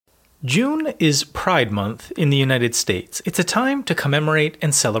June is Pride Month in the United States. It's a time to commemorate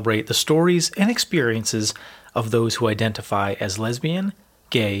and celebrate the stories and experiences of those who identify as lesbian,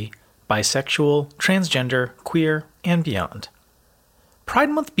 gay, bisexual, transgender, queer, and beyond.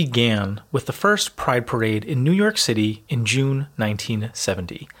 Pride Month began with the first Pride Parade in New York City in June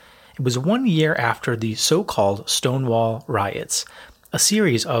 1970. It was 1 year after the so-called Stonewall Riots, a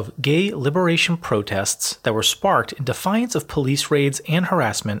series of gay liberation protests that were sparked in defiance of police raids and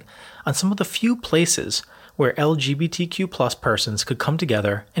harassment on some of the few places where LGBTQ+ persons could come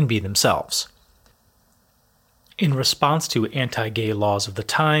together and be themselves. In response to anti-gay laws of the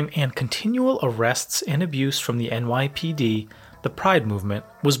time and continual arrests and abuse from the NYPD, the Pride movement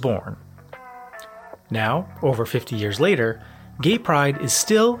was born. Now, over 50 years later, gay pride is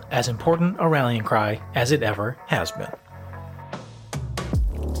still as important a rallying cry as it ever has been.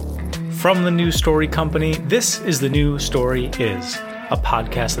 From the News Story Company, this is The New Story Is, a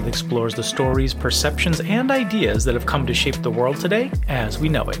podcast that explores the stories, perceptions, and ideas that have come to shape the world today as we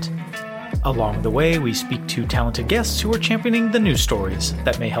know it. Along the way, we speak to talented guests who are championing the news stories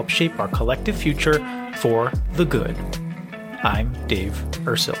that may help shape our collective future for the good. I'm Dave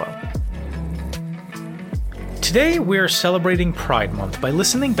Ursillo. Today, we're celebrating Pride Month by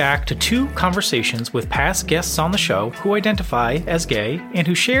listening back to two conversations with past guests on the show who identify as gay and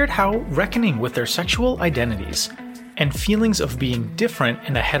who shared how reckoning with their sexual identities and feelings of being different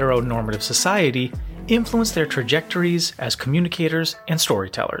in a heteronormative society influence their trajectories as communicators and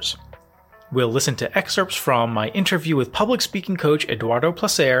storytellers. We'll listen to excerpts from my interview with public speaking coach Eduardo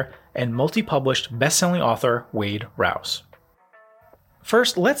Placer and multi-published best-selling author Wade Rouse.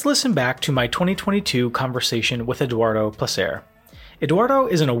 First, let's listen back to my 2022 conversation with Eduardo Placer. Eduardo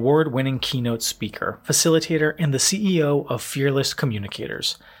is an award-winning keynote speaker, facilitator, and the CEO of Fearless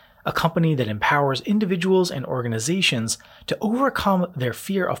Communicators, a company that empowers individuals and organizations to overcome their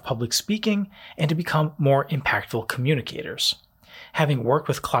fear of public speaking and to become more impactful communicators. Having worked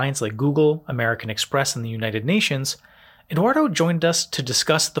with clients like Google, American Express, and the United Nations, Eduardo joined us to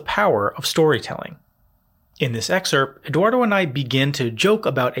discuss the power of storytelling. In this excerpt, Eduardo and I begin to joke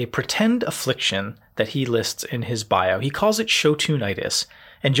about a pretend affliction that he lists in his bio. He calls it show-tune-itis,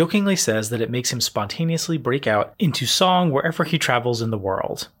 and jokingly says that it makes him spontaneously break out into song wherever he travels in the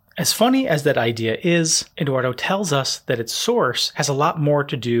world. As funny as that idea is, Eduardo tells us that its source has a lot more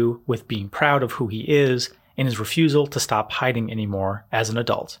to do with being proud of who he is and his refusal to stop hiding anymore as an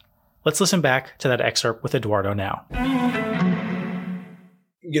adult. Let's listen back to that excerpt with Eduardo now.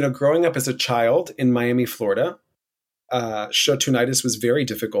 Growing up as a child in Miami, Florida, show-tune-itis was very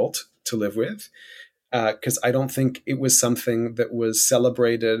difficult to live with because I don't think it was something that was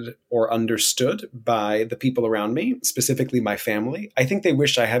celebrated or understood by the people around me, specifically my family. I think they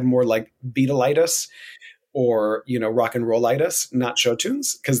wish I had more like Beatleitis or, rock and rollitis, not show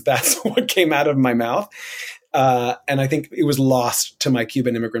tunes, because that's what came out of my mouth. And I think it was lost to my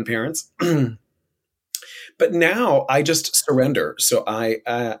Cuban immigrant parents. But now I just surrender. So I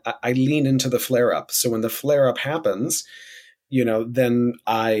lean into the flare up. So when the flare up happens, then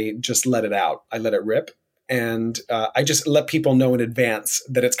I just let it out. I let it rip. And I just let people know in advance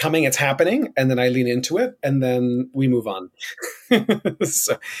that it's coming, it's happening. And then I lean into it and then we move on.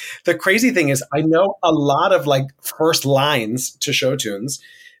 So the crazy thing is I know a lot of like first lines to show tunes.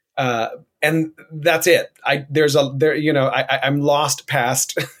 And that's it. I'm lost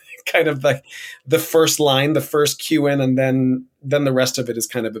past kind of like the first line, the first cue in, and then the rest of it is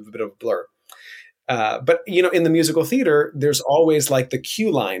kind of a bit of a blur. But in the musical theater, there's always like the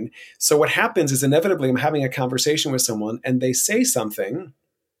cue line. So what happens is inevitably I'm having a conversation with someone and they say something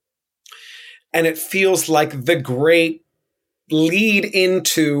and it feels like the great lead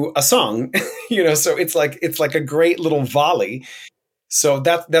into a song, so it's like a great little volley. So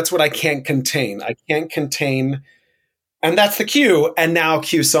that's what I can't contain. I can't contain. And that's the cue. And now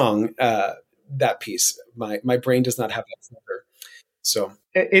cue song, that piece. My brain does not have that filter. So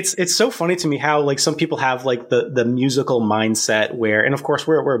it's so funny to me how like some people have like the musical mindset where, and of course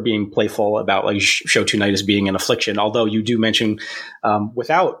we're being playful about like show-tune-itis being an affliction. Although you do mention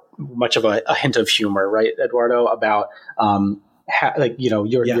without much of a hint of humor, right, Eduardo, about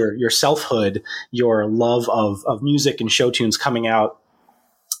your selfhood, your love of music and show tunes coming out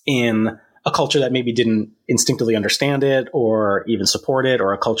in a culture that maybe didn't instinctively understand it or even support it,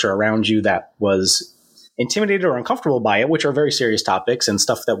 or a culture around you that was intimidated or uncomfortable by it, which are very serious topics and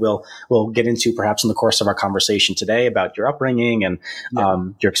stuff that we'll get into perhaps in the course of our conversation today about your upbringing and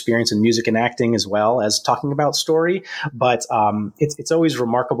your experience in music and acting, as well as talking about story. But it's always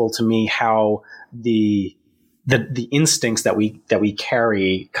remarkable to me how the instincts that we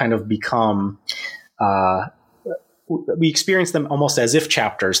carry kind of become we experience them almost as if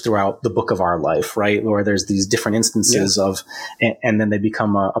chapters throughout the book of our life, right? Where there's these different instances of, and then they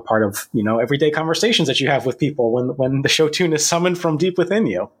become a part of, everyday conversations that you have with people when the show tune is summoned from deep within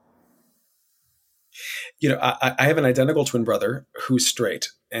you. I have an identical twin brother who's straight.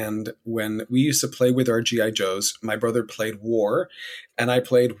 And when we used to play with our G.I. Joes, my brother played War and I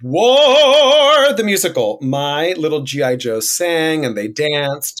played War, the musical. My little G.I. Joes sang and they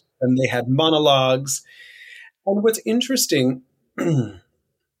danced and they had monologues. And what's interesting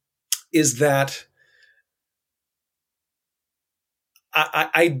is that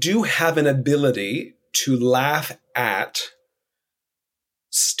I do have an ability to laugh at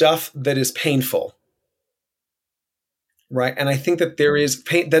stuff that is painful. Right. And I think that there is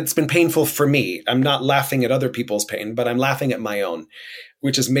pain that's been painful for me. I'm not laughing at other people's pain, but I'm laughing at my own,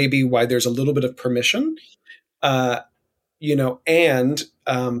 which is maybe why there's a little bit of permission, and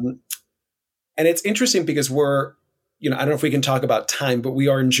it's interesting because we're, I don't know if we can talk about time, but we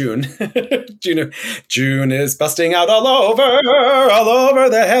are in June. June is busting out all over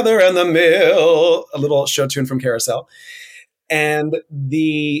the heather and the mill, a little show tune from Carousel. And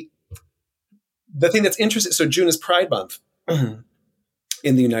the thing that's interesting, so June is Pride Month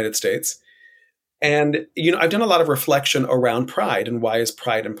in the United States. And, I've done a lot of reflection around pride and why is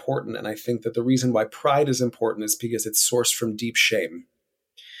pride important. And I think that the reason why pride is important is because it's sourced from deep shame.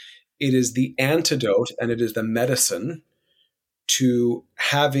 It is the antidote and it is the medicine to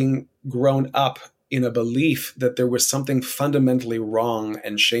having grown up in a belief that there was something fundamentally wrong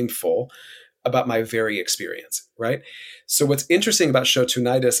and shameful about my very experience, right? So what's interesting about show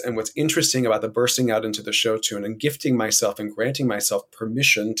tune-itis and what's interesting about the bursting out into the show tune and gifting myself and granting myself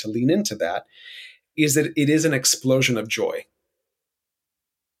permission to lean into that is that it is an explosion of joy,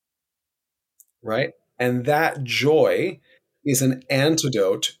 right? And that joy is an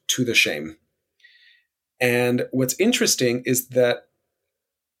antidote to the shame. And what's interesting is that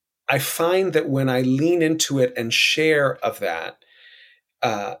I find that when I lean into it and share of that,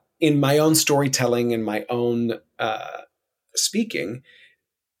 in my own storytelling, in my own speaking,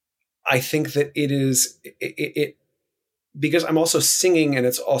 I think that it because I'm also singing and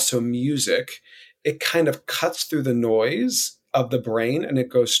it's also music, it kind of cuts through the noise of the brain and it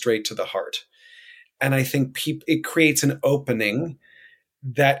goes straight to the heart. And I think it creates an opening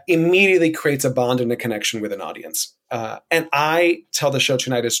that immediately creates a bond and a connection with an audience. And I tell the show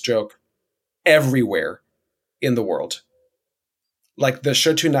tune-itis joke everywhere in the world. Like the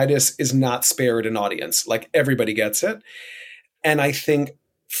show tune-itis is not spared an audience. Like everybody gets it. And I think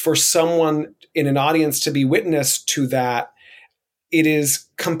for someone in an audience to be witness to that, it is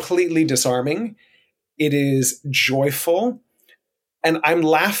completely disarming. It is joyful. And I'm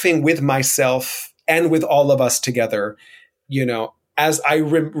laughing with myself and with all of us together, as I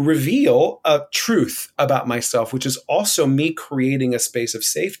reveal a truth about myself, which is also me creating a space of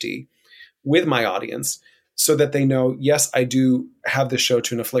safety with my audience so that they know, yes, I do have this show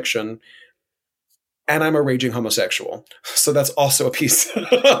tune affliction and I'm a raging homosexual. So that's also a piece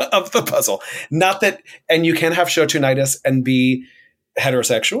of the puzzle. Not that, and you can have show tune-itis and be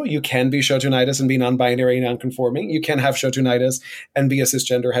heterosexual. You can be show tune-itis and be non-binary, non-conforming. You can have show tune-itis and be a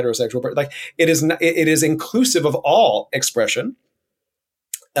cisgender heterosexual. But it is inclusive of all expression.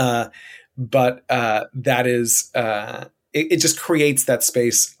 But that is, it just creates that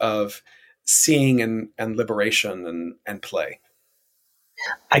space of seeing and liberation and play.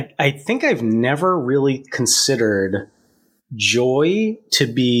 I think I've never really considered joy to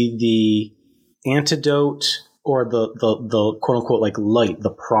be the antidote or the quote unquote like light,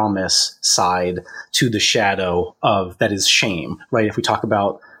 the promise side to the shadow of that is shame, right? If we talk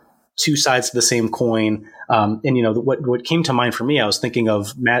about two sides to the same coin, what came to mind for me, I was thinking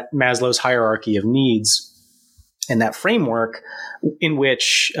of Maslow's hierarchy of needs and that framework in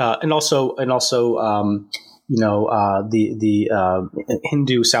which, and also the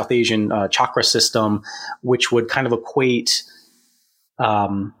Hindu South Asian chakra system, which would kind of equate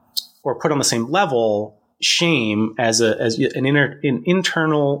or put on the same level shame as an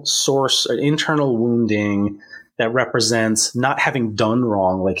internal source, an internal wounding that represents not having done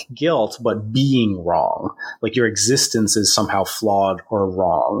wrong, like guilt, but being wrong, like your existence is somehow flawed or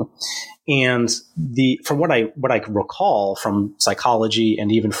wrong. And from what I recall from psychology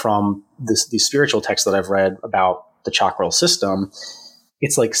and even from these spiritual texts that I've read about the chakral system,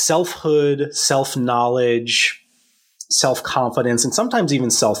 it's like selfhood, self-knowledge, self-confidence, and sometimes even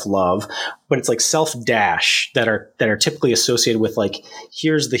self-love, but it's like self-dash that are typically associated with like,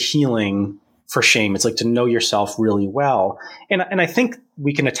 here's the healing for shame. It's like to know yourself really well. And I think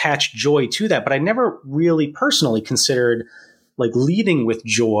we can attach joy to that, but I never really personally considered like leading with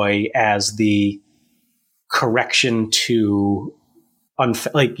joy as the correction to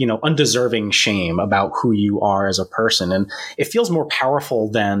undeserving shame about who you are as a person. And it feels more powerful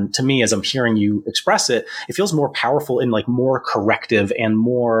than, to me, as I'm hearing you express it, it feels more powerful in like more corrective and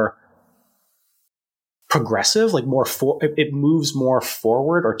more progressive, like it moves more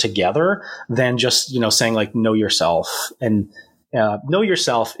forward or together than just, saying like, know yourself and know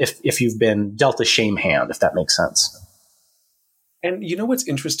yourself if you've been dealt a shame hand, if that makes sense. And what's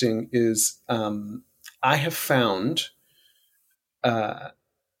interesting is I have found that,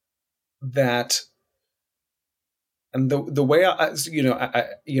 and the way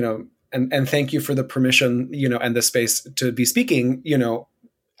and thank you for the permission, and the space to be speaking,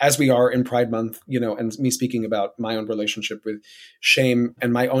 as we are in Pride Month, and me speaking about my own relationship with shame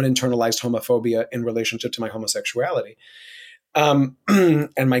and my own internalized homophobia in relationship to my homosexuality, and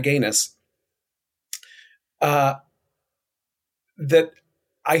my gayness, that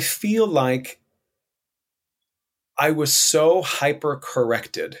I feel like I was so hyper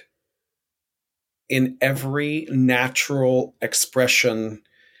corrected in every natural expression,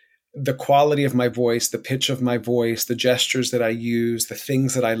 the quality of my voice, the pitch of my voice, the gestures that I used, the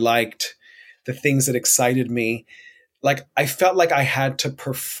things that I liked, the things that excited me. Like I felt like I had to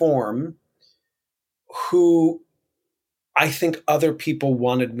perform who I think other people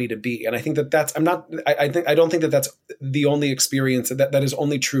wanted me to be. And I think that I don't think that that's the only experience that is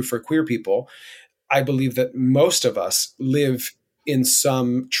only true for queer people. I believe that most of us live in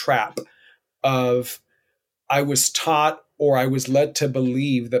some trap of, I was taught or I was led to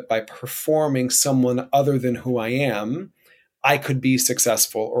believe that by performing someone other than who I am, I could be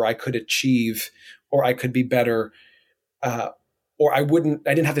successful, or I could achieve, or I could be better, or I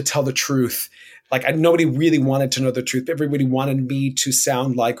didn't have to tell the truth. Like nobody really wanted to know the truth. Everybody wanted me to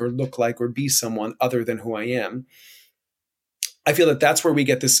sound like or look like or be someone other than who I am. I feel that that's where we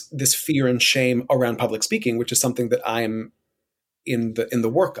get this fear and shame around public speaking, which is something that I'm in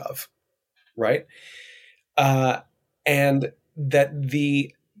the work of, right? And that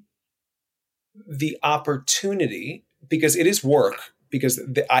the opportunity, because it is work, because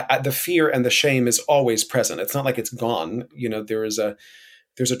the fear and the shame is always present. It's not like it's gone. There's a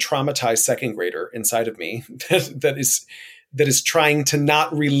traumatized second grader inside of me that is trying to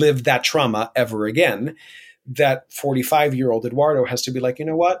not relive that trauma ever again. That 45-year-old Eduardo has to be like, you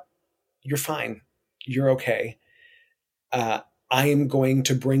know what? You're fine. You're okay. I am going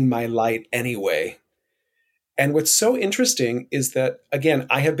to bring my light anyway. And what's so interesting is that, again,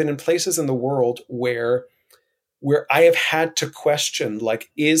 I have been in places in the world where I have had to question,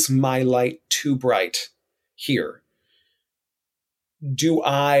 like, is my light too bright here? Do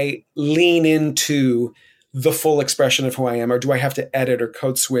I lean into the full expression of who I am, or do I have to edit or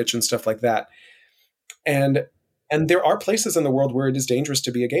code switch and stuff like that? And there are places in the world where it is dangerous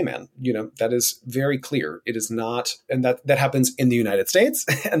to be a gay man. That is very clear. It is not, and that happens in the United States,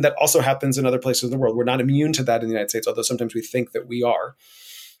 and that also happens in other places in the world. We're not immune to that in the United States, although sometimes we think that we are.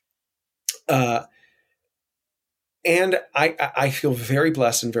 And I feel very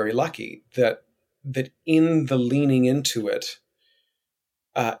blessed and very lucky that in the leaning into it,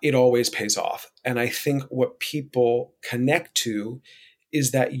 it always pays off. And I think what people connect to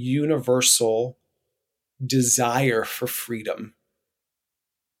is that universal desire for freedom,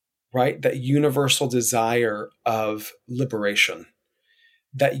 right? That universal desire of liberation,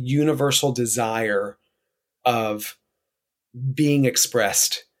 that universal desire of being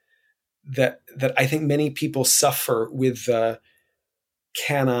expressed, that I think many people suffer with the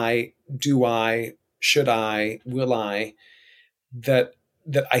can I, do I, should I, will I, that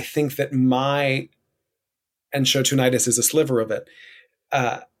I think that my, and Shotunitis is a sliver of it,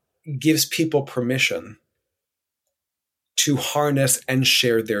 gives people permission to harness and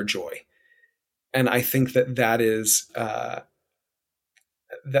share their joy. And I think that is, and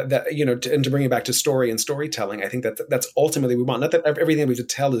to bring it back to story and storytelling, I think that's ultimately we want. Not that everything we have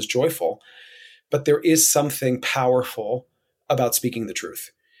to tell is joyful, but there is something powerful about speaking the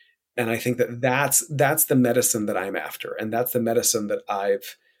truth. And I think that's the medicine that I'm after. And that's the medicine that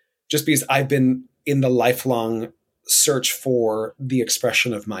just because I've been in the lifelong search for the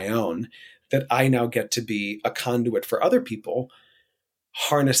expression of my own, that I now get to be a conduit for other people,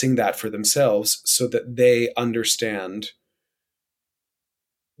 harnessing that for themselves so that they understand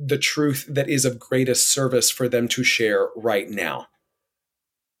the truth that is of greatest service for them to share right now.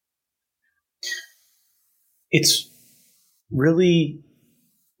 It's really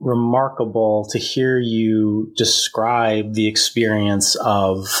remarkable to hear you describe the experience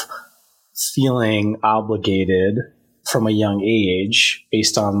of feeling obligated from a young age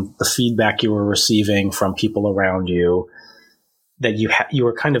based on the feedback you were receiving from people around you, that you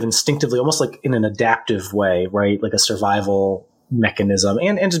were kind of instinctively, almost like in an adaptive way, right? Like a survival mechanism,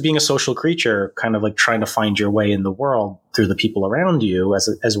 and just being a social creature, kind of like trying to find your way in the world through the people around you,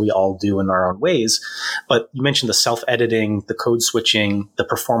 as we all do in our own ways. But you mentioned the self-editing, the code switching, the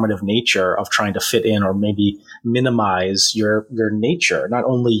performative nature of trying to fit in or maybe minimize your nature, not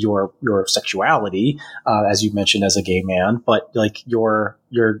only your sexuality, as you mentioned as a gay man, but like your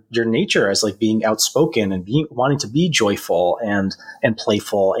nature as like being outspoken and wanting to be joyful and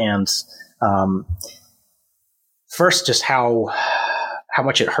playful and first, just how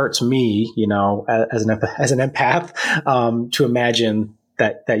much it hurts me, as an empath, to imagine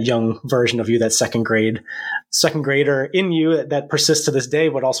that young version of you, that second grader in you that persists to this day,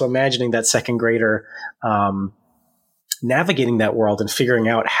 but also imagining that second grader navigating that world and figuring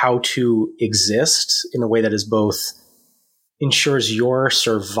out how to exist in a way that is both ensures your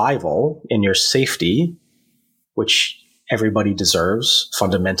survival and your safety, which everybody deserves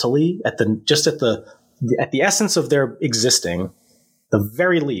fundamentally at the essence of their existing. The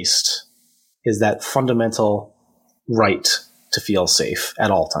very least is that fundamental right to feel safe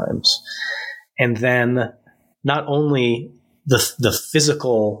at all times. And then not only the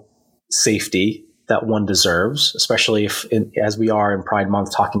physical safety that one deserves, especially as we are in Pride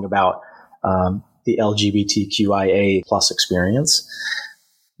Month talking about the LGBTQIA plus experience,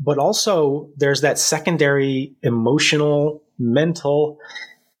 but also there's that secondary emotional, mental,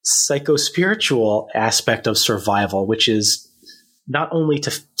 psychospiritual aspect of survival, which is not only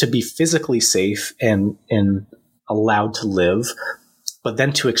to be physically safe and allowed to live, but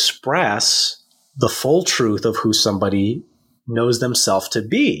then to express the full truth of who somebody knows themselves to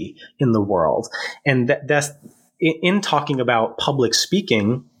be in the world. And that's in talking about public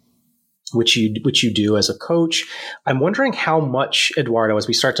speaking, which you do as a coach. I'm wondering how much, Eduardo, as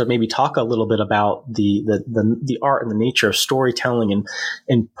we start to maybe talk a little bit about the art and the nature of storytelling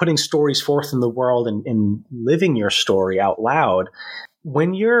and putting stories forth in the world and living your story out loud,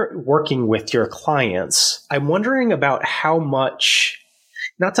 when you're working with your clients, I'm wondering about how much,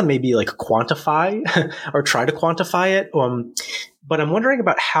 not to maybe like quantify or try to quantify it, but I'm wondering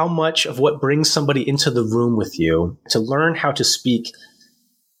about how much of what brings somebody into the room with you to learn how to speak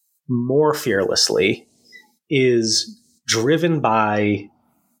more fearlessly is driven by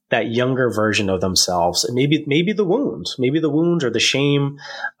that younger version of themselves, and maybe the wounds or the shame,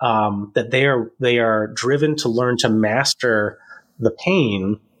 that they are driven to learn to master the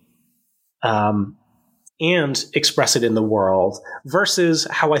pain, and express it in the world, versus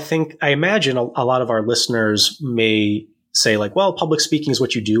how I imagine a lot of our listeners may say, like, well, public speaking is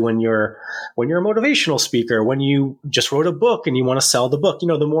what you do when you're a motivational speaker, when you just wrote a book and you want to sell the book,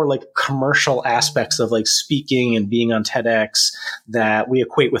 the more like commercial aspects of like speaking and being on TEDx that we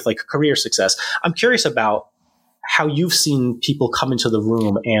equate with like career success. I'm curious about how you've seen people come into the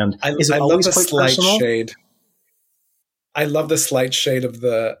room, and is it always quite personal? Shade. I love the slight shade of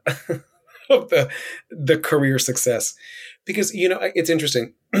the of the career success, because it's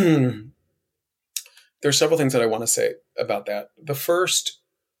interesting. There are several things that I want to say about that. The first,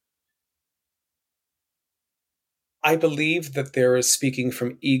 I believe that there is speaking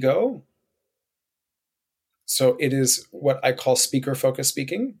from ego. So it is what I call speaker-focused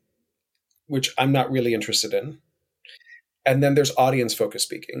speaking, which I'm not really interested in. And then there's audience-focused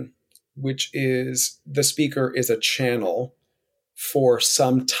speaking, which is the speaker is a channel for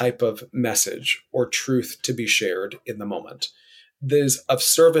some type of message or truth to be shared in the moment that is of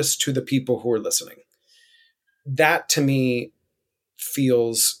service to the people who are listening. That to me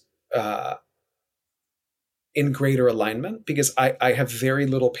feels in greater alignment, because I have very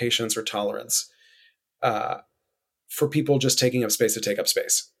little patience or tolerance for people just taking up space to take up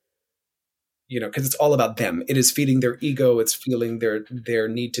space. Because it's all about them. It is feeding their ego. It's feeling their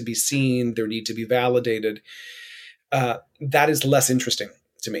need to be seen, their need to be validated. That is less interesting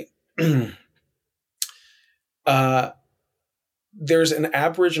to me. There's an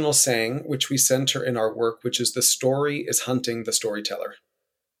Aboriginal saying, which we center in our work, which is the story is hunting the storyteller.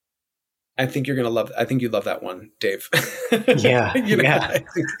 I think you're going to love, I think you love that one, Dave. Yeah. Yeah. I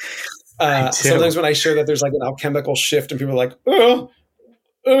think, sometimes when I share that there's like an alchemical shift and people are like,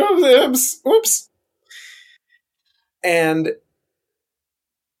 oops. And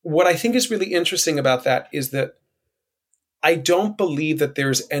what I think is really interesting about that is that I don't believe that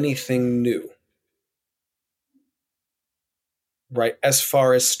there's anything new, right? As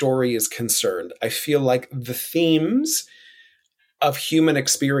far as story is concerned, I feel like the themes of human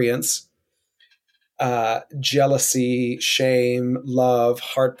experience, jealousy, shame, love,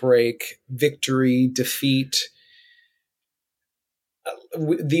 heartbreak, victory, defeat,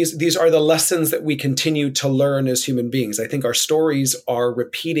 these are the lessons that we continue to learn as human beings. I think our stories are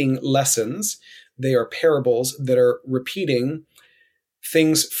repeating lessons. They are parables that are repeating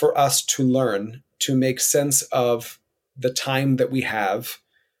things for us to learn, to make sense of the time that we have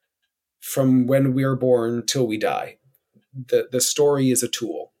from when we're born till we die. The story is a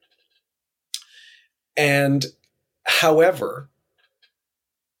tool. And however,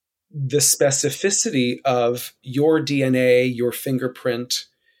 the specificity of your DNA, your fingerprint,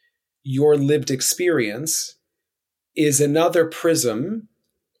 your lived experience is another prism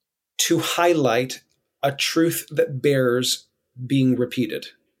to highlight a truth that bears being repeated.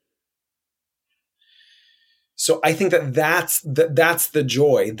 So I think that's the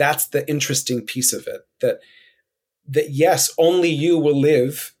joy. That's the interesting piece of it. That yes, only you will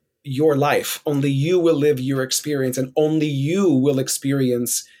live your life. Only you will live your experience, and only you will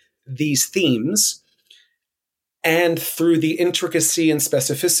experience these themes. And through the intricacy and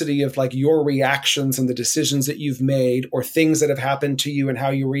specificity of like your reactions and the decisions that you've made, or things that have happened to you and how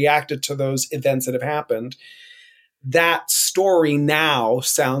you reacted to those events that have happened, that story now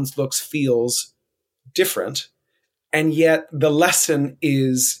sounds, looks, feels different. And yet the lesson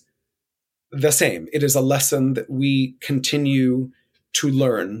is the same. It is a lesson that we continue to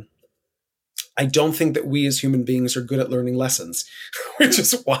learn. I don't think that we as human beings are good at learning lessons, which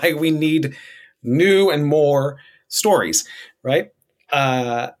is why we need new and more stories, right?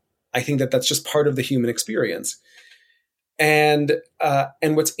 I think that that's just part of the human experience. And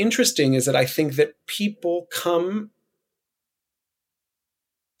what's interesting is that I think that people come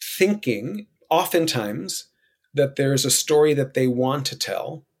thinking oftentimes that there's a story that they want to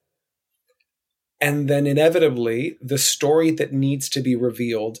tell. And then inevitably, the story that needs to be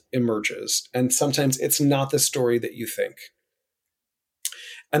revealed emerges. And sometimes it's not the story that you think.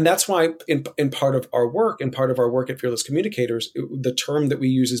 And that's why in part of our work at Fearless Communicators, the term that we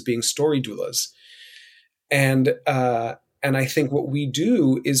use is being story doulas. And I think what we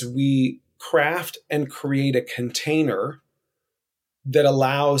do is we craft and create a container that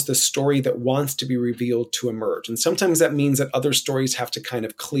allows the story that wants to be revealed to emerge. And sometimes that means that other stories have to kind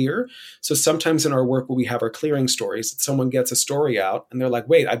of clear. So sometimes in our work, when we have our clearing stories, someone gets a story out and they're like,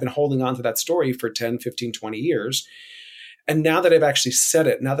 wait, I've been holding on to that story for 10, 15, 20 years. And now that I've actually said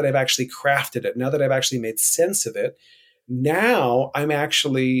it, now that I've actually crafted it, now that I've actually made sense of it, now I'm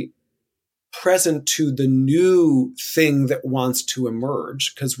actually present to the new thing that wants to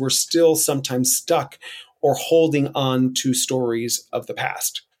emerge, because we're still sometimes stuck or holding on to stories of the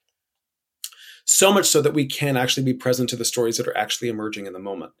past. So much so that we can actually be present to the stories that are actually emerging in the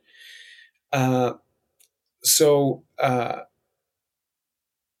moment. So I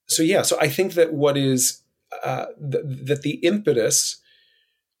think that what is, that the impetus,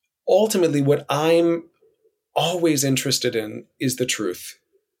 ultimately what I'm always interested in is the truth.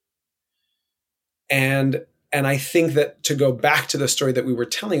 And I think that, to go back to the story that we were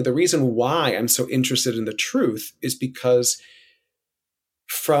telling, the reason why I'm so interested in the truth is because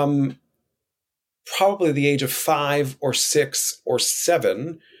from probably the age of 5 or 6 or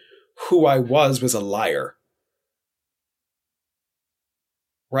 7, who I was a liar.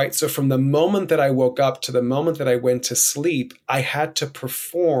 Right? So from the moment that I woke up to the moment that I went to sleep, I had to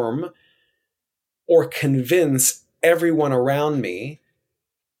perform or convince everyone around me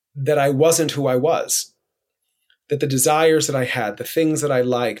that I wasn't who I was. That the desires that I had, the things that I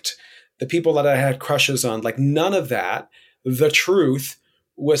liked, the people that I had crushes on, like none of that, the truth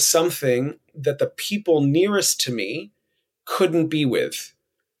was something that the people nearest to me couldn't be with.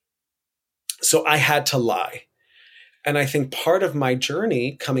 So I had to lie. And I think part of my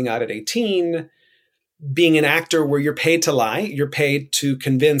journey coming out at 18, being an actor where you're paid to lie, you're paid to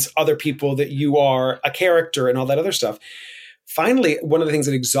convince other people that you are a character and all that other stuff. Finally, one of the things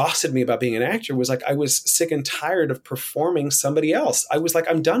that exhausted me about being an actor was like, I was sick and tired of performing somebody else. I was like,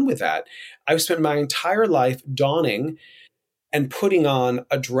 I'm done with that. I've spent my entire life donning and putting on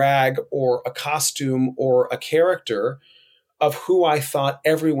a drag or a costume or a character of who I thought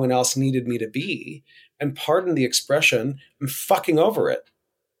everyone else needed me to be. And pardon the expression, I'm fucking over it.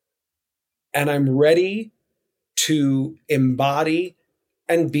 And I'm ready to embody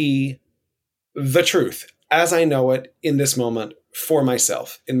and be the truth as I know it in this moment for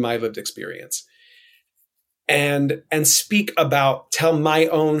myself, in my lived experience. And speak about, tell my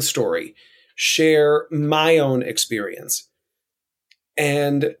own story, share my own experience,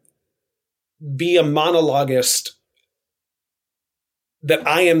 and be a monologuist that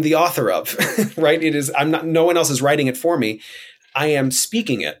I am the author of, right? No one else is writing it for me. I am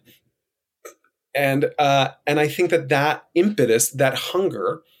speaking it. And I think that impetus, that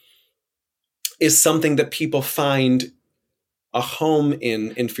hunger, is something that people find a home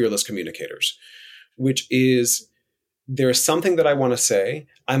in Fearless Communicators, which is there's something that I want to say.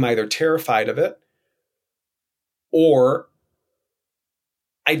 I'm either terrified of it or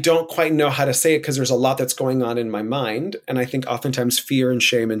I don't quite know how to say it because there's a lot that's going on in my mind. And I think oftentimes fear and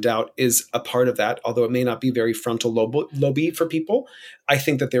shame and doubt is a part of that, although it may not be very frontal lobe for people. I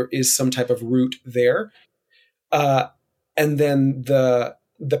think that there is some type of root there. And then the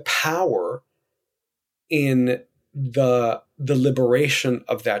power in the liberation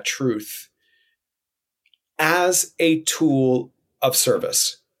of that truth as a tool of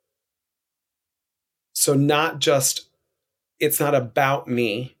service. So it's not about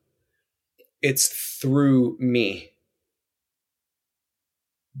me, it's through me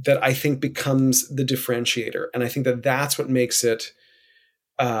that I think becomes the differentiator. And I think that that's what makes it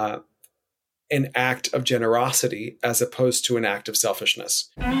an act of generosity as opposed to an act of selfishness.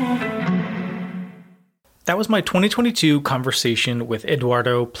 That was my 2022 conversation with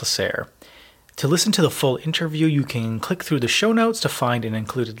Eduardo Placer. To listen to the full interview, you can click through the show notes to find an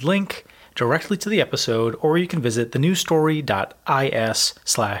included link directly to the episode, or you can visit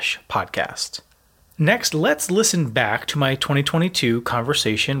thenewstory.is/podcast. Next, let's listen back to my 2022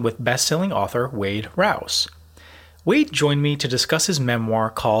 conversation with best-selling author Wade Rouse. Wade joined me to discuss his memoir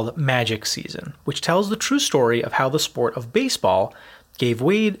called Magic Season, which tells the true story of how the sport of baseball gave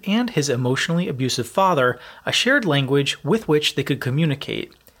Wade and his emotionally abusive father a shared language with which they could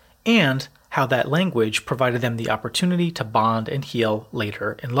communicate, and how that language provided them the opportunity to bond and heal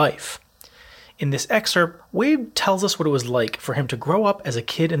later in life. In this excerpt, Wade tells us what it was like for him to grow up as a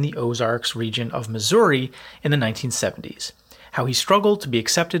kid in the Ozarks region of Missouri in the 1970s, how he struggled to be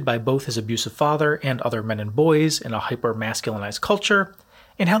accepted by both his abusive father and other men and boys in a hyper-masculinized culture,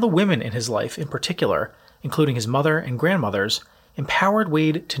 and how the women in his life in particular, including his mother and grandmothers, empowered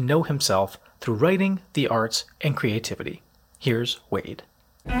Wade to know himself through writing, the arts, and creativity. Here's Wade.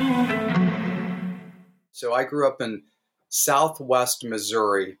 So I grew up in southwest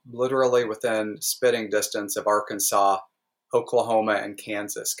Missouri, literally within spitting distance of Arkansas, Oklahoma, and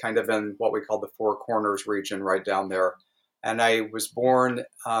Kansas, kind of in what we call the Four Corners region right down there. And I was born in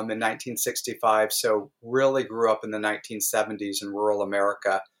 1965, so really grew up in the 1970s in rural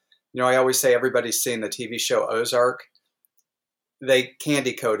America. You know, I always say everybody's seen the TV show Ozark. They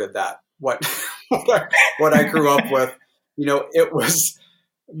candy coated that, what I grew up with. You know, it was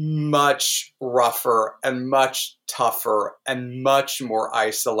much rougher and much tougher and much more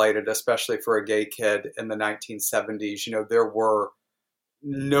isolated, especially for a gay kid in the 1970s. You know, there were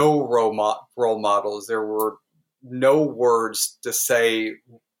no role models. There were no words to say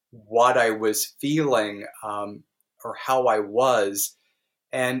what I was feeling or how I was.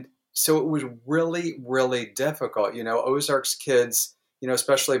 And so it was really, really difficult. You know, Ozarks kids, you know,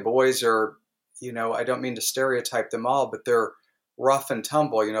 especially boys are, you know, I don't mean to stereotype them all, but they're rough and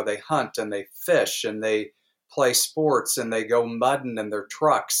tumble. You know, they hunt and they fish and they play sports and they go mudding in their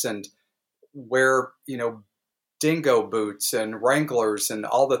trucks and wear, you know, dingo boots and Wranglers and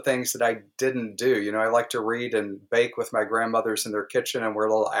all the things that I didn't do. You know, I like to read and bake with my grandmothers in their kitchen and wear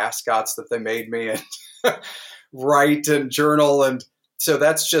little ascots that they made me and write and journal. And so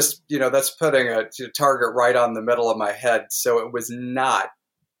that's just, you know, that's putting a target right on the middle of my head. So it was not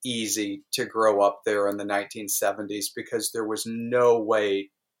easy to grow up there in the 1970s because there was no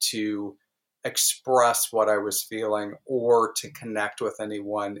way to express what I was feeling or to connect with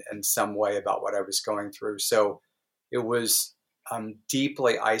anyone in some way about what I was going through. So it was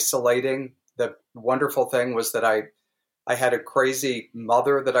deeply isolating. The wonderful thing was that I had a crazy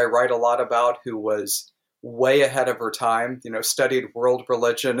mother that I write a lot about who was way ahead of her time, you know, studied world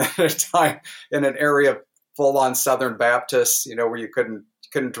religion at a time in an area full on Southern Baptists, you know, where you couldn't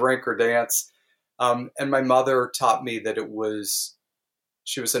drink or dance. And my mother taught me that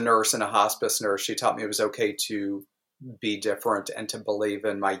she was a nurse and a hospice nurse. She taught me it was okay to be different and to believe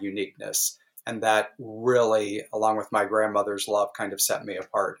in my uniqueness. And that really, along with my grandmother's love, kind of set me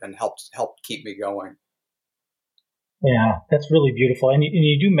apart and helped keep me going. Yeah, that's really beautiful. And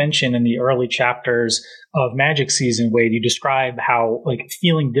you do mention in the early chapters of Magic Season, Wade, you describe how like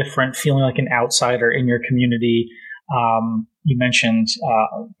feeling different, feeling like an outsider in your community. You mentioned,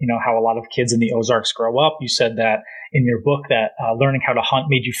 you know, how a lot of kids in the Ozarks grow up. You said that in your book that learning how to hunt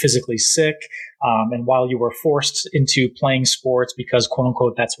made you physically sick. And while you were forced into playing sports because, quote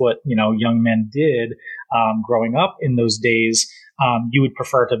unquote, that's what, you know, young men did growing up in those days, you would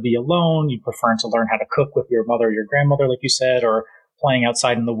prefer to be alone. You'd prefer to learn how to cook with your mother or your grandmother, like you said, or playing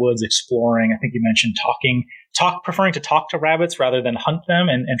outside in the woods, exploring. I think you mentioned preferring to talk to rabbits rather than hunt them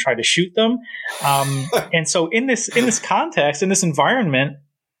and try to shoot them. And so in this context, in this environment,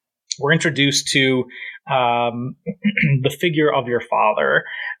 we're introduced to the figure of your father,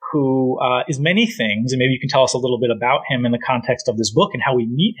 who is many things, and maybe you can tell us a little bit about him in the context of this book and how we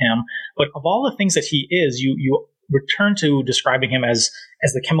meet him. But of all the things that he is, you return to describing him as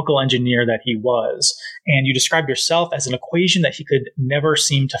the chemical engineer that he was, and you described yourself as an equation that he could never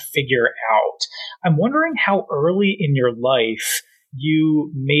seem to figure out. I'm wondering how early in your life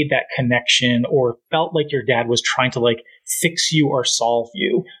you made that connection or felt like your dad was trying to like fix you or solve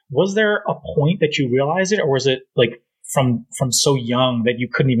you. Was there a point that you realized it, or was it like from so young that you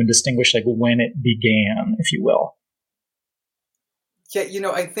couldn't even distinguish like when it began, if you will? Yeah,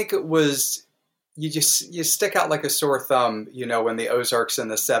 I think it was, you stick out like a sore thumb, in the Ozarks in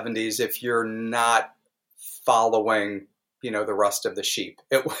the 70s, if you're not following, the rest of the sheep.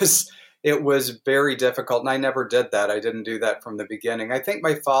 It was very difficult, and I never did that. I didn't do that from the beginning. I think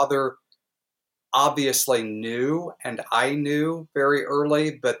my father obviously knew, and I knew very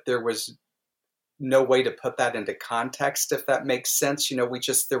early, but there was no way to put that into context, if that makes sense.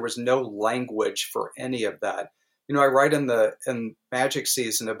 There was no language for any of that. I write in Magic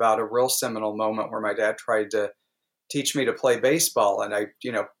Season about a real seminal moment where my dad tried to teach me to play baseball, and I,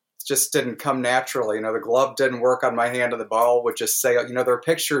 just didn't come naturally. The glove didn't work on my hand, and the ball would just sail. There are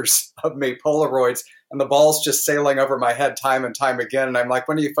pictures of me, Polaroids, and the ball's just sailing over my head time and time again. And I'm like,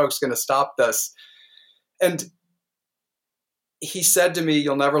 when are you folks going to stop this? And he said to me,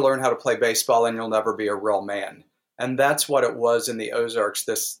 you'll never learn how to play baseball, and you'll never be a real man. And that's what it was in the Ozarks,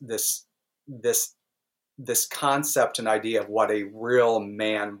 this concept and idea of what a real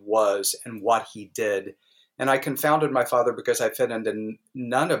man was and what he did. And I confounded my father because I fit into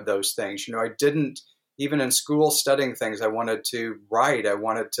none of those things. I didn't, even in school studying things, I wanted to write. I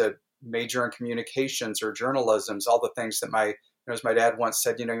wanted to major in communications or journalisms, all the things that as my dad once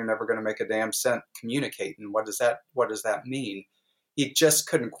said, you're never going to make a damn cent communicating. What does that mean? He just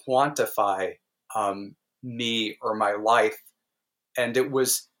couldn't quantify me or my life. And it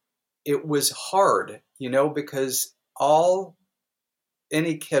was hard, because all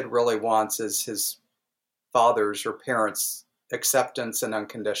any kid really wants is his father's or parents' acceptance and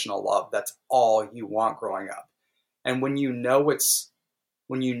unconditional love. That's all you want growing up. And when you know it's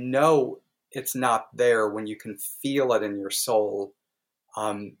not there, when you can feel it in your soul,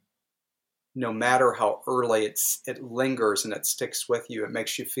 no matter how early it lingers and it sticks with you, it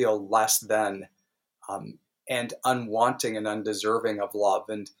makes you feel less than, and unwanting and undeserving of love.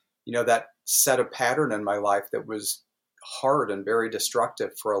 And, that set a pattern in my life that was hard and very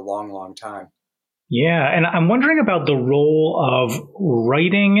destructive for a long, long time. Yeah, and I'm wondering about the role of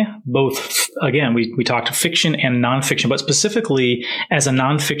writing, both, again, we talked fiction and nonfiction, but specifically as a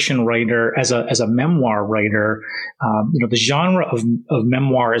nonfiction writer, as a memoir writer. The genre of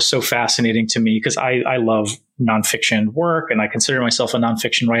memoir is so fascinating to me because I love nonfiction work, and I consider myself a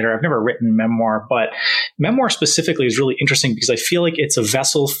nonfiction writer. I've never written memoir, but memoir specifically is really interesting because I feel like it's a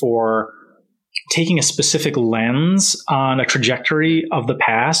vessel for taking a specific lens on a trajectory of the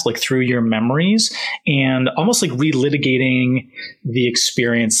past, like through your memories, and almost like relitigating the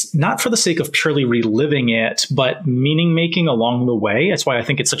experience, not for the sake of purely reliving it, but meaning making along the way. That's why I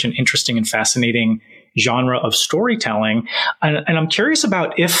think it's such an interesting and fascinating genre of storytelling. And I'm curious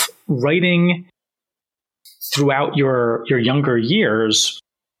about if writing throughout your younger years,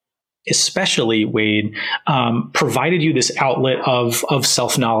 especially, Wade, provided you this outlet of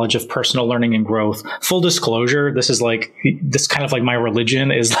self-knowledge, of personal learning and growth. Full disclosure, this kind of like my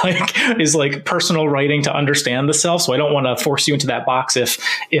religion is like personal writing to understand the self. So I don't want to force you into that box if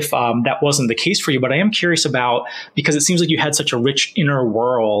that wasn't the case for you. But I am curious about, because it seems like you had such a rich inner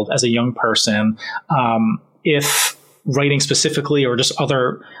world as a young person, if writing specifically, or just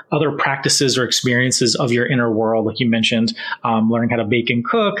other practices or experiences of your inner world, like you mentioned, learning how to bake and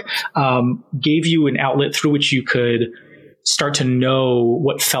cook, gave you an outlet through which you could start to know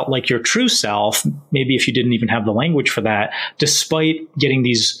what felt like your true self, maybe if you didn't even have the language for that, despite getting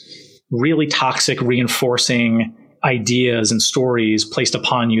these really toxic, reinforcing ideas and stories placed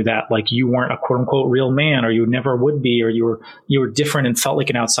upon you that like you weren't a quote unquote real man, or you never would be, or you were different and felt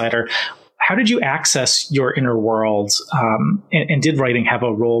like an outsider. How did you access your inner world? And did writing have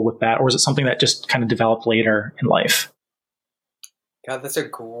a role with that? Or was it something that just kind of developed later in life? God, that's a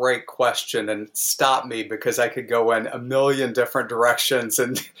great question. And stop me, because I could go in a million different directions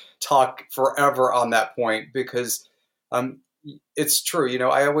and talk forever on that point, because it's true.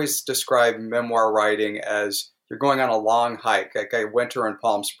 I always describe memoir writing as you're going on a long hike. Like I winter in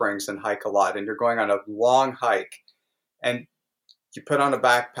Palm Springs and hike a lot, and you're going on a long hike, and you put on a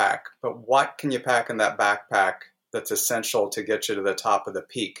backpack, but what can you pack in that backpack that's essential to get you to the top of the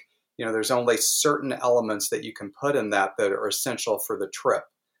peak? There's only certain elements that you can put in that are essential for the trip.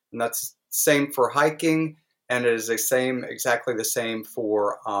 And that's same for hiking, and it is exactly the same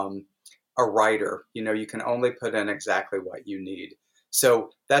for a writer. You can only put in exactly what you need. So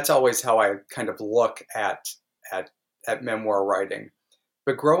that's always how I kind of look at memoir writing.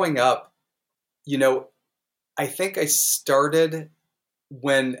 But growing up, I think I started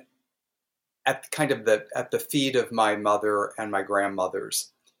when at the feet of my mother and my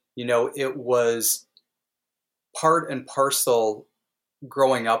grandmothers. It was part and parcel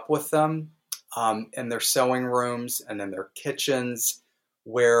growing up with them in their sewing rooms and in their kitchens,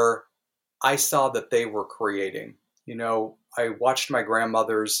 where I saw that they were creating. I watched my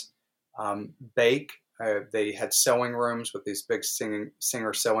grandmothers bake. They had sewing rooms with these big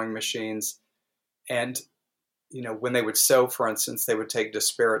Singer sewing machines. And, when they would sew, for instance, they would take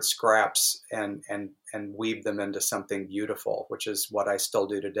disparate scraps and weave them into something beautiful, which is what I still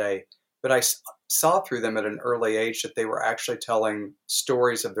do today. But I saw through them at an early age that they were actually telling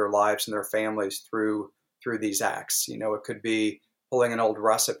stories of their lives and their families through these acts. It could be pulling an old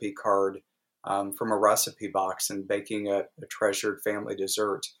recipe card from a recipe box and baking a treasured family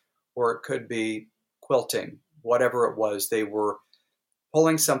dessert, or it could be quilting. Whatever it was, they were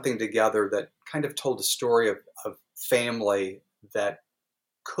pulling something together that kind of told a story of family that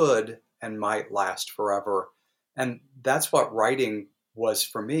could and might last forever. And that's what writing was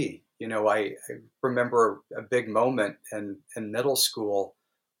for me. I remember a big moment in middle school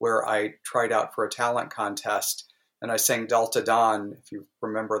where I tried out for a talent contest, and I sang Delta Dawn, if you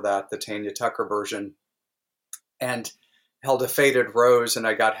remember that, the Tanya Tucker version, and held a faded rose, and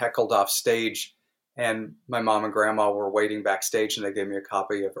I got heckled off stage. And my mom and grandma were waiting backstage, and they gave me a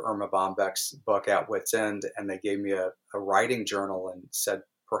copy of Irma Bombeck's book, At Wit's End, and they gave me a writing journal and said,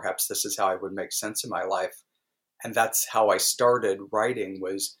 perhaps this is how I would make sense of my life. And that's how I started writing.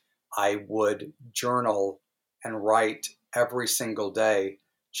 Was I would journal and write every single day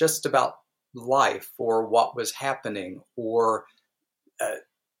just about life or what was happening, or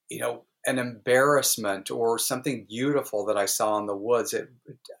an embarrassment or something beautiful that I saw in the woods,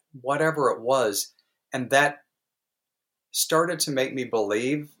 whatever it was. And that started to make me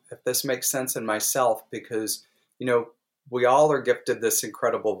believe, if this makes sense, in myself, because, we all are gifted this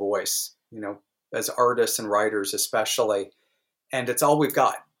incredible voice, as artists and writers especially, and it's all we've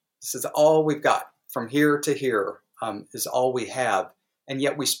got. This is all we've got. From here to here is all we have. And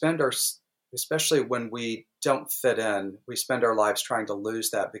yet we spend especially when we don't fit in, we spend our lives trying to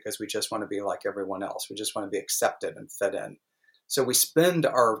lose that because we just want to be like everyone else. We just want to be accepted and fit in. So we spend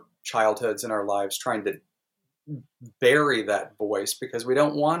our childhoods and our lives trying to bury that voice because we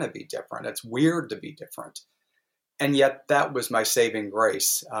don't want to be different. It's weird to be different. And yet that was my saving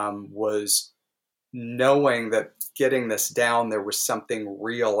grace, was knowing that getting this down, there was something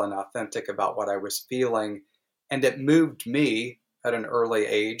real and authentic about what I was feeling. And it moved me at an early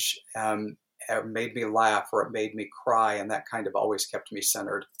age. It made me laugh, or it made me cry. And that kind of always kept me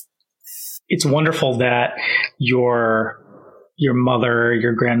centered. It's wonderful that your mother,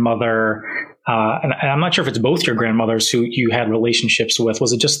 your grandmother, and I'm not sure if it's both your grandmothers who you had relationships with.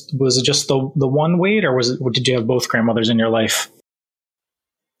 Was it just the one, Wade, or did you have both grandmothers in your life?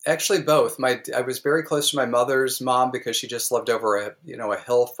 Actually, both. I was very close to my mother's mom because she just lived over a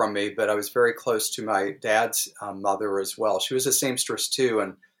hill from me, but I was very close to my dad's mother as well. She was a seamstress too,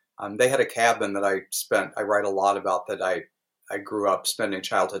 and they had a cabin that I write a lot about, that I grew up spending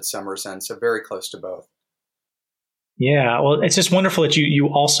childhood summers in, so very close to both. Yeah, well, it's just wonderful that you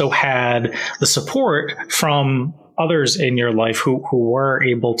also had the support from others in your life who were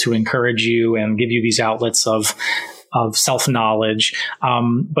able to encourage you and give you these outlets of self-knowledge.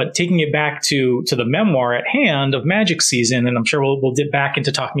 But taking it back to the memoir at hand of Magic Season, and I'm sure we'll dip back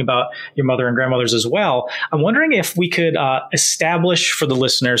into talking about your mother and grandmothers as well. I'm wondering if we could establish for the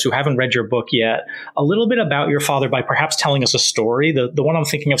listeners who haven't read your book yet a little bit about your father by perhaps telling us a story. The one I'm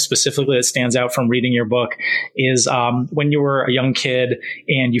thinking of specifically that stands out from reading your book is when you were a young kid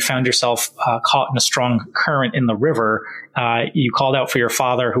and you found yourself caught in a strong current in the river. You called out for your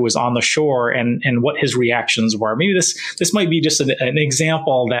father who was on the shore, and what his reactions were. Maybe this might be just an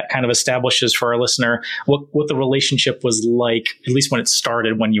example that kind of establishes for our listener what the relationship was like, at least when it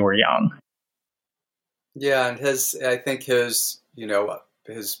started when you were young. Yeah, and I think his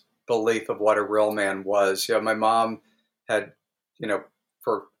belief of what a real man was. My mom had,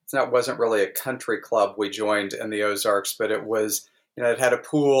 it wasn't really a country club we joined in the Ozarks, but it was, it had a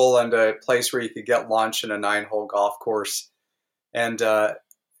pool and a place where you could get lunch and a 9-hole golf course. And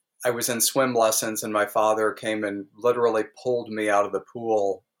I was in swim lessons, and my father came and literally pulled me out of the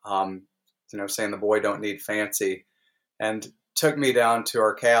pool, saying the boy don't need fancy, and took me down to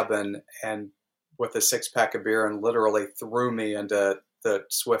our cabin and with a 6-pack of beer and literally threw me into the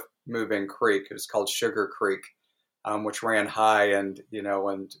swift moving creek. It was called Sugar Creek, which ran high and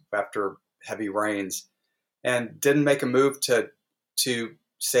after heavy rains, and didn't make a move to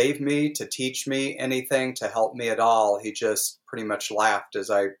save me, to teach me anything, to help me at all. He just pretty much laughed as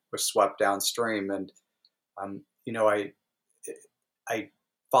I was swept downstream. And, I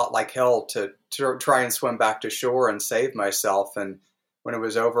fought like hell to try and swim back to shore and save myself. And when it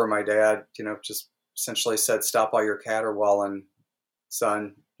was over, my dad, just essentially said, "Stop all your caterwauling,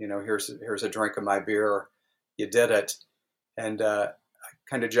 son. Here's a drink of my beer. You did it." And I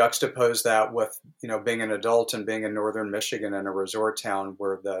kind of juxtaposed that with, being an adult and being in northern Michigan in a resort town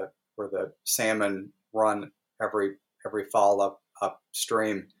where the salmon run every fall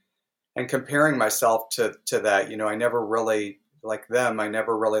upstream, and comparing myself to that. I never really, like them, I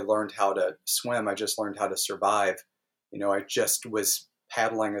never really learned how to swim. I just learned how to survive. I just was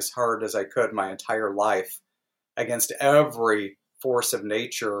paddling as hard as I could my entire life against every force of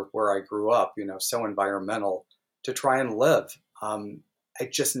nature where I grew up, so environmental, to try and live. I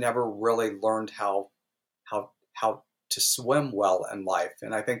just never really learned how to swim well in life.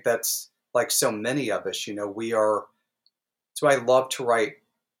 And I think that's like so many of us, so I love to write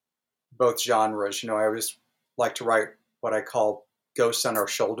both genres. I always like to write what I call ghosts on our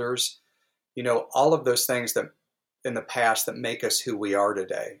shoulders. All of those things that in the past that make us who we are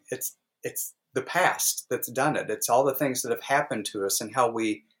today. It's the past that's done it. It's all the things that have happened to us and how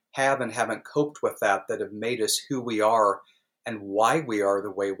we have and haven't coped with that have made us who we are and why we are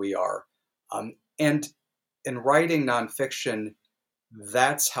the way we are. And in writing nonfiction,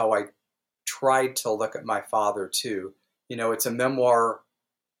 that's how I tried to look at my father too. It's a memoir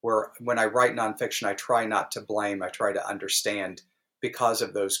where when I write nonfiction, I try not to blame, I try to understand because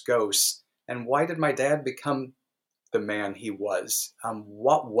of those ghosts. And why did my dad become the man he was?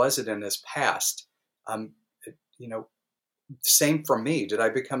 What was it in his past? Same for me. Did I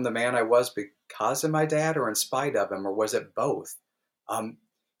become the man I was because of my dad or in spite of him, or was it both?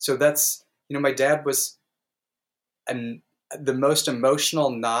 So that's, my dad was the most emotional,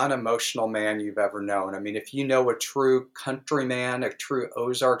 non-emotional man you've ever known. I mean, if you know a true country man, a true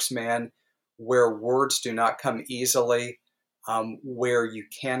Ozarks man, where words do not come easily, where you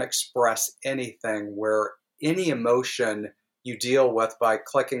can't express anything, where any emotion you deal with by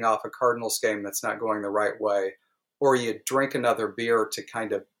clicking off a Cardinals game that's not going the right way, or you drink another beer to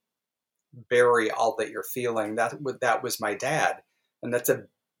kind of bury all that you're feeling. That was my dad, and it's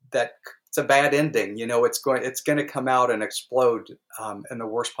a bad ending. It's going to come out and explode in the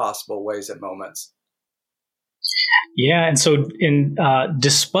worst possible ways at moments. Yeah, and so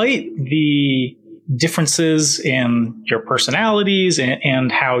despite the differences in your personalities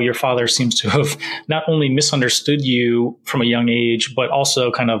and how your father seems to have not only misunderstood you from a young age, but also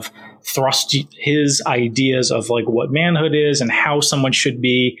kind of thrust his ideas of like what manhood is and how someone should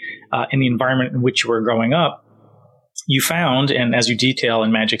be in the environment in which you were growing up, you found, and as you detail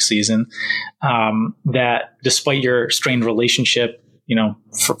in Magic Season, that despite your strained relationship,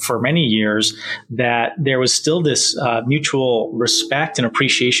 for many years, that there was still this mutual respect and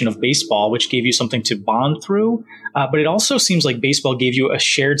appreciation of baseball, which gave you something to bond through. But it also seems like baseball gave you a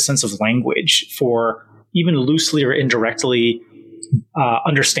shared sense of language for even loosely or indirectly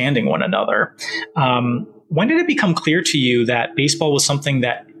understanding one another. When did it become clear to you that baseball was something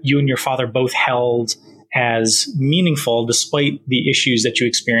that you and your father both held as meaningful, despite the issues that you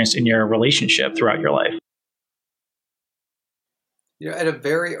experienced in your relationship throughout your life? At a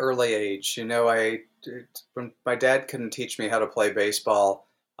very early age, when my dad couldn't teach me how to play baseball,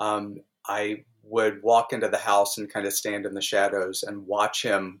 I would walk into the house and kind of stand in the shadows and watch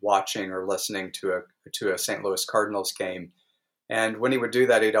him watching or listening to a St. Louis Cardinals game. And when he would do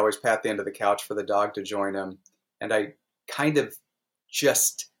that, he'd always pat the end of the couch for the dog to join him. And I kind of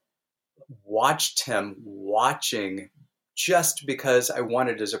just watched him watching just because I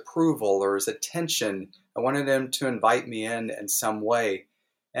wanted his approval or his attention. I wanted him to invite me in some way.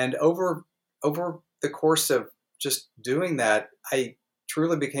 And over the course of just doing that, I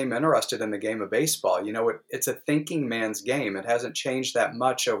truly became interested in the game of baseball. It's a thinking man's game. It hasn't changed that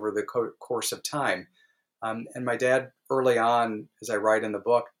much over the course of time. And my dad early on, as I write in the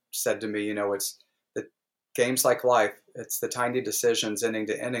book, said to me, it's the games like life. It's the tiny decisions inning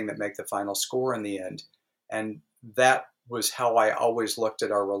to inning that make the final score in the end. And that was how I always looked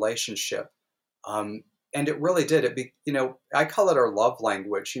at our relationship. And it really did. I call it our love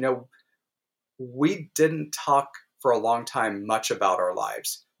language. We didn't talk for a long time much about our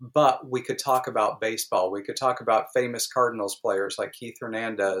lives, but we could talk about baseball. We could talk about famous Cardinals players like Keith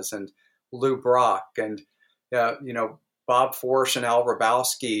Hernandez and Lou Brock and, Bob Forsch and Al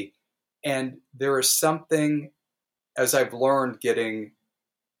Hrabowski. And there is something, as I've learned, getting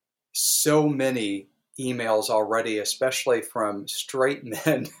so many emails already, especially from straight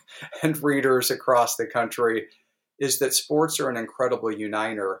men and readers across the country, is that sports are an incredible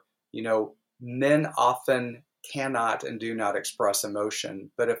uniter. You know, men often cannot and do not express emotion,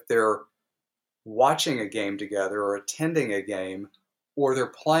 but if they're watching a game together or attending a game or they're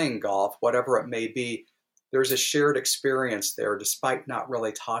playing golf, whatever it may be, there's a shared experience there despite not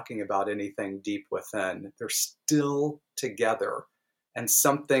really talking about anything deep within. They're still together and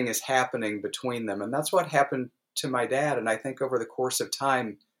something is happening between them. And that's what happened to my dad. And I think over the course of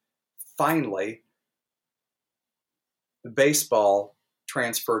time, finally, the baseball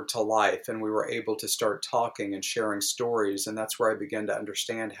transferred to life and we were able to start talking and sharing stories. And that's where I began to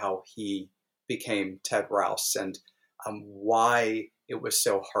understand how he became Ted Rouse and why it was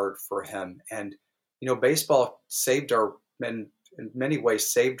so hard for him. And, you know, baseball saved in many ways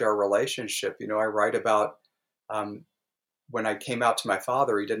saved our relationship. You know, I write about when I came out to my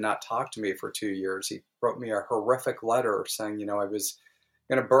father, he did not talk to me for 2 years. He wrote me a horrific letter saying, you know, I was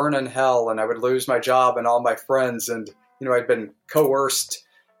going to burn in hell and I would lose my job and all my friends. And, you know, I'd been coerced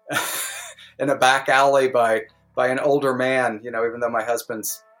in a back alley by an older man, you know, even though my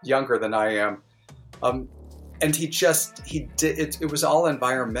husband's younger than I am. And it was all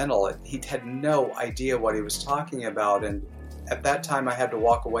environmental. He had no idea what he was talking about. And at that time I had to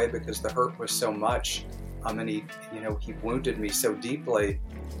walk away because the hurt was so much. And he wounded me so deeply.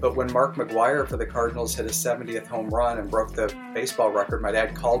 But when Mark McGwire for the Cardinals hit his 70th home run and broke the baseball record, my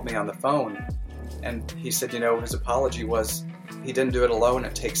dad called me on the phone and he said, you know, his apology was he didn't do it alone.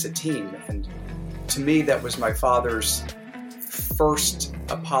 It takes a team. And to me, that was my father's first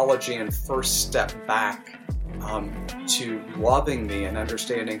apology and first step back to loving me and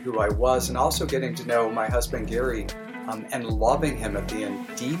understanding who I was, and also getting to know my husband Gary and loving him at the end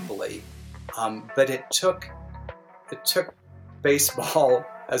deeply. But it took baseball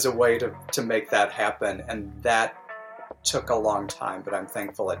as a way to make that happen, and that took a long time, but I'm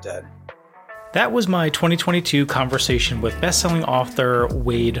thankful it did. That was my 2022 conversation with best-selling author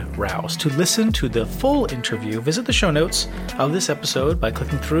Wade Rouse. To listen to the full interview, visit the show notes of this episode by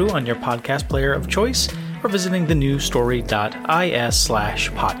clicking through on your podcast player of choice or visiting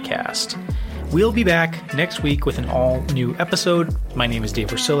thenewstory.is/podcast. We'll be back next week with an all-new episode. My name is Dave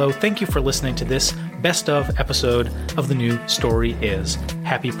Versillo. Thank you for listening to this best-of episode of The New Story Is.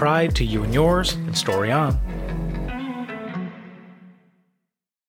 Happy Pride to you and yours, and story on.